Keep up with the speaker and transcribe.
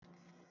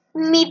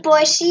Mi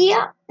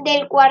poesía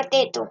del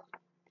cuarteto.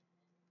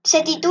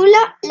 Se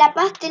titula La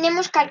paz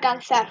tenemos que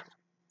alcanzar.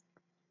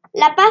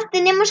 La paz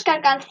tenemos que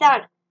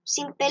alcanzar,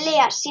 sin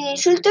peleas, sin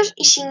insultos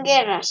y sin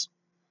guerras.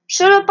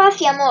 Solo paz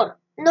y amor,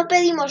 no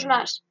pedimos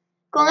más.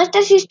 Con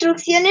estas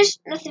instrucciones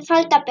no hace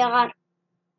falta pegar.